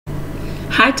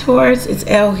Hi Taurus, it's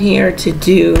Elle here to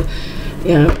do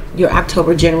your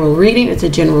October general reading. It's a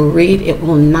general read. It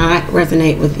will not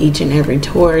resonate with each and every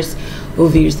Taurus who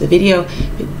views the video.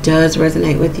 If it does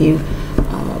resonate with you,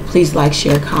 please like,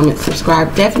 share, comment,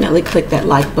 subscribe. Definitely click that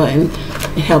like button.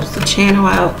 It helps the channel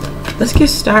out. Let's get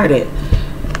started.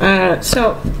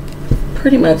 So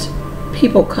pretty much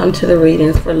people come to the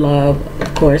readings for love,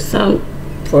 of course, some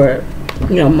for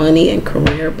money and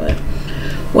career, but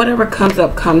whatever comes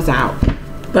up comes out.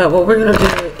 But what we're going to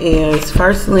do is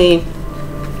firstly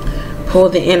pull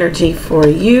the energy for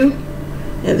you,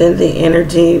 and then the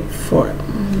energy for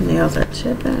nails are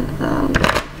chipping.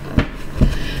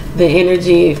 The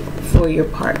energy for your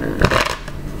partner.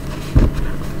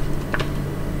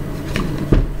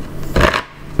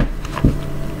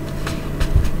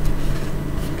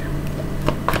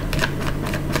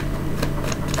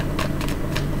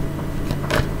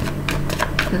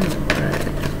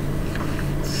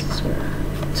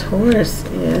 Taurus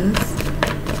is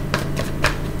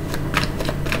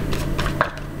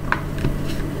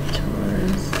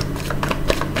Taurus.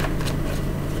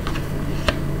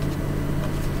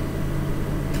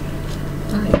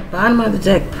 All right, bottom of the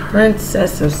deck,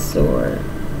 Princess of Swords.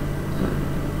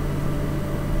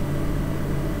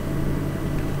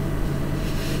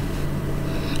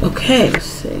 Okay, let's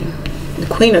see. The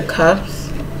Queen of Cups,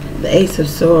 the Ace of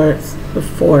Swords, the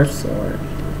Four of Swords.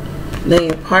 Then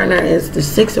your partner is the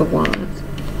Six of Wands,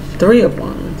 Three of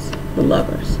Wands, the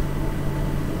Lovers.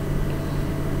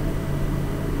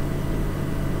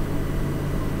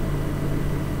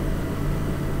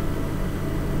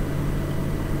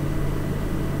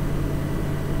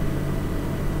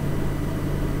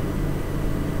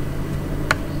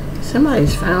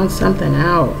 Somebody's found something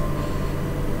out.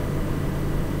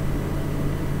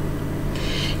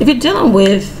 If you're dealing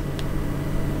with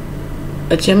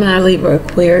a Gemini, Libra,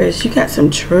 Aquarius, you got some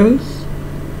truth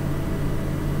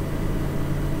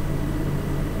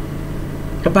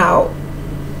about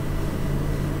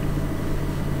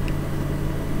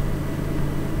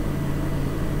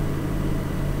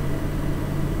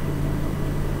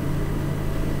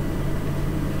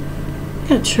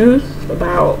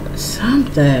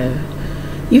something.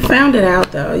 You found it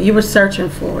out though. You were searching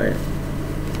for it.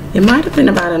 It might have been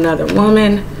about another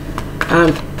woman.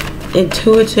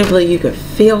 Intuitively you could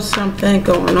feel something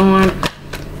going on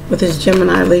with this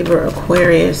Gemini, Libra,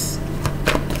 Aquarius.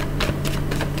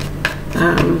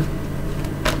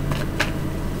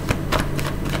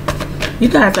 You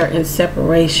guys are in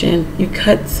separation. You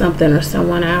cut something or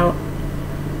someone out.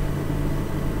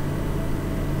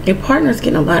 Your partner's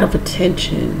getting a lot of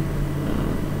attention.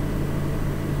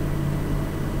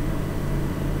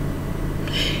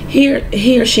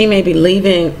 He or she may be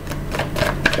leaving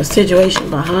a situation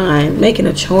behind, making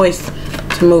a choice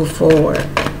to move forward.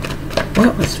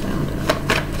 What was found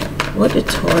out? What did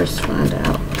Taurus find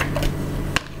out?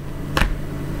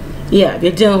 Yeah, if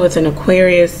you're dealing with an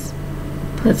Aquarius,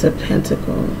 Prince of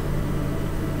Pentacles.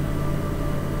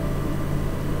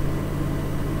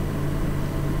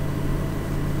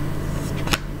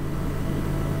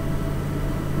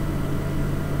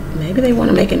 Maybe they want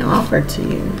to make an offer to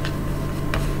you.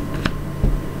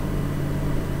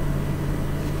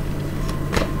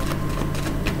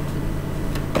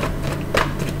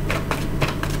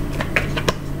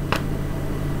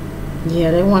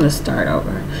 Yeah, they want to start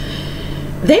over.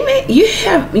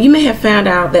 You may have found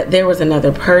out that there was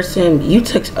another person. You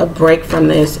took a break from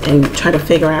this and try to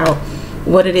figure out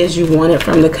what it is you wanted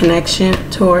from the connection,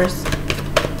 Taurus.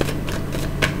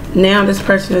 Now this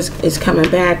person is coming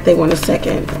back. They want a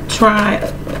second try.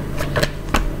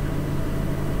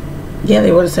 Yeah,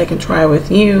 they want a second try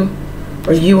with you,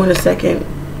 or you want a second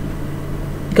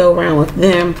go around with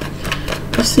them.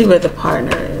 Let's see where the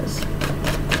partner is.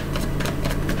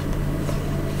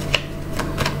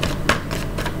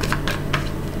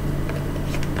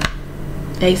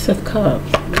 Ace of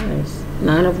Cups, nice.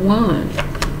 Nine of Wands,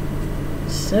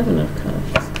 Seven of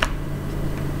Cups,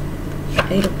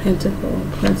 Eight of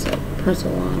Pentacles, Prince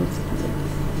of Wands.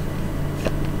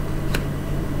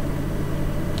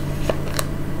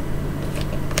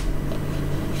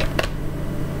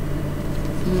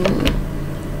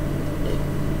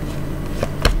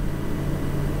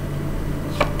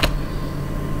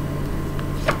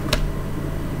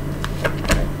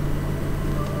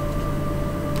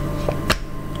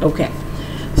 Okay,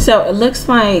 so it looks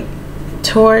like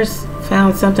Taurus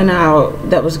found something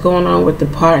out that was going on with the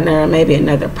partner, maybe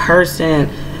another person,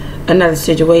 another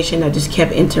situation that just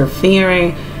kept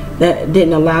interfering, that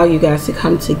didn't allow you guys to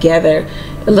come together.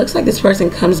 It looks like this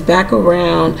person comes back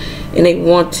around and they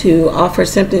want to offer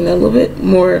something a little bit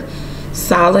more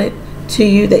solid to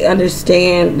you. They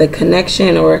understand the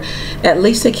connection, or at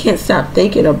least they can't stop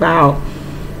thinking about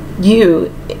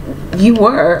you. You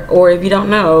were, or if you don't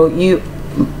know, you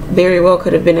very well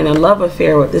could have been in a love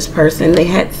affair with this person. They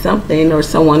had something or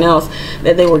someone else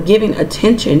that they were giving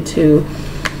attention to.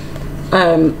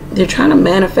 They're trying to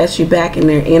manifest you back in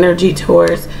their energy,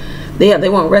 Taurus. They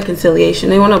want reconciliation.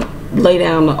 They want to lay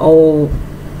down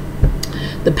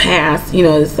the past. You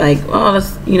know, it's like, oh,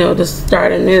 let's, you know, just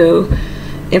start anew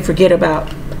and forget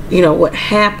about, you know, what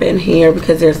happened here,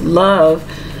 because there's love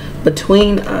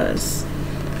between us.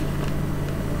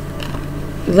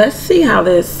 Let's see how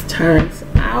this turns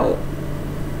out.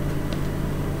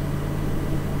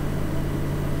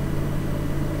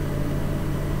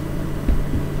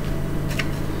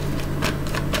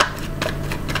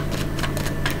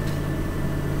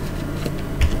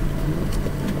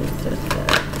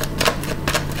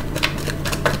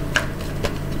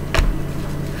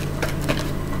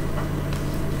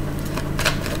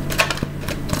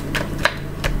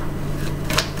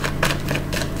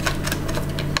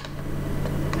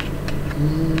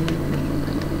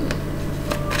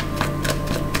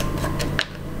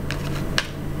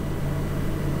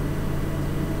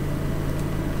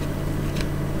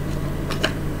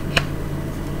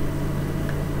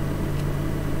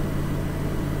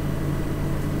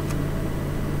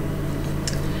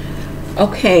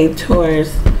 Okay,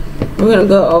 Taurus, we're going to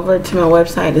go over to my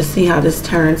website to see how this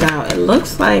turns out. It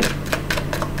looks like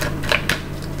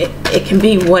it can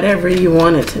be whatever you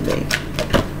want it to be.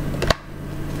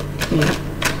 Yeah.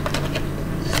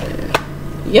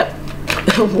 Yep.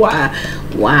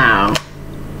 Wow.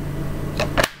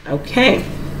 Okay.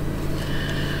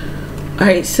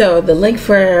 Alright, so the link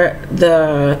for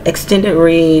the extended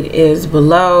read is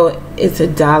below. It's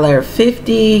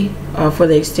 $1.50 for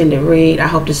the extended read. I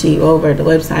hope to see you over at the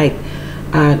website.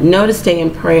 Know to stay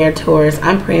in prayer, Taurus.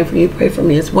 I'm praying for you. Pray for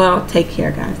me as well. Take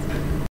care, guys.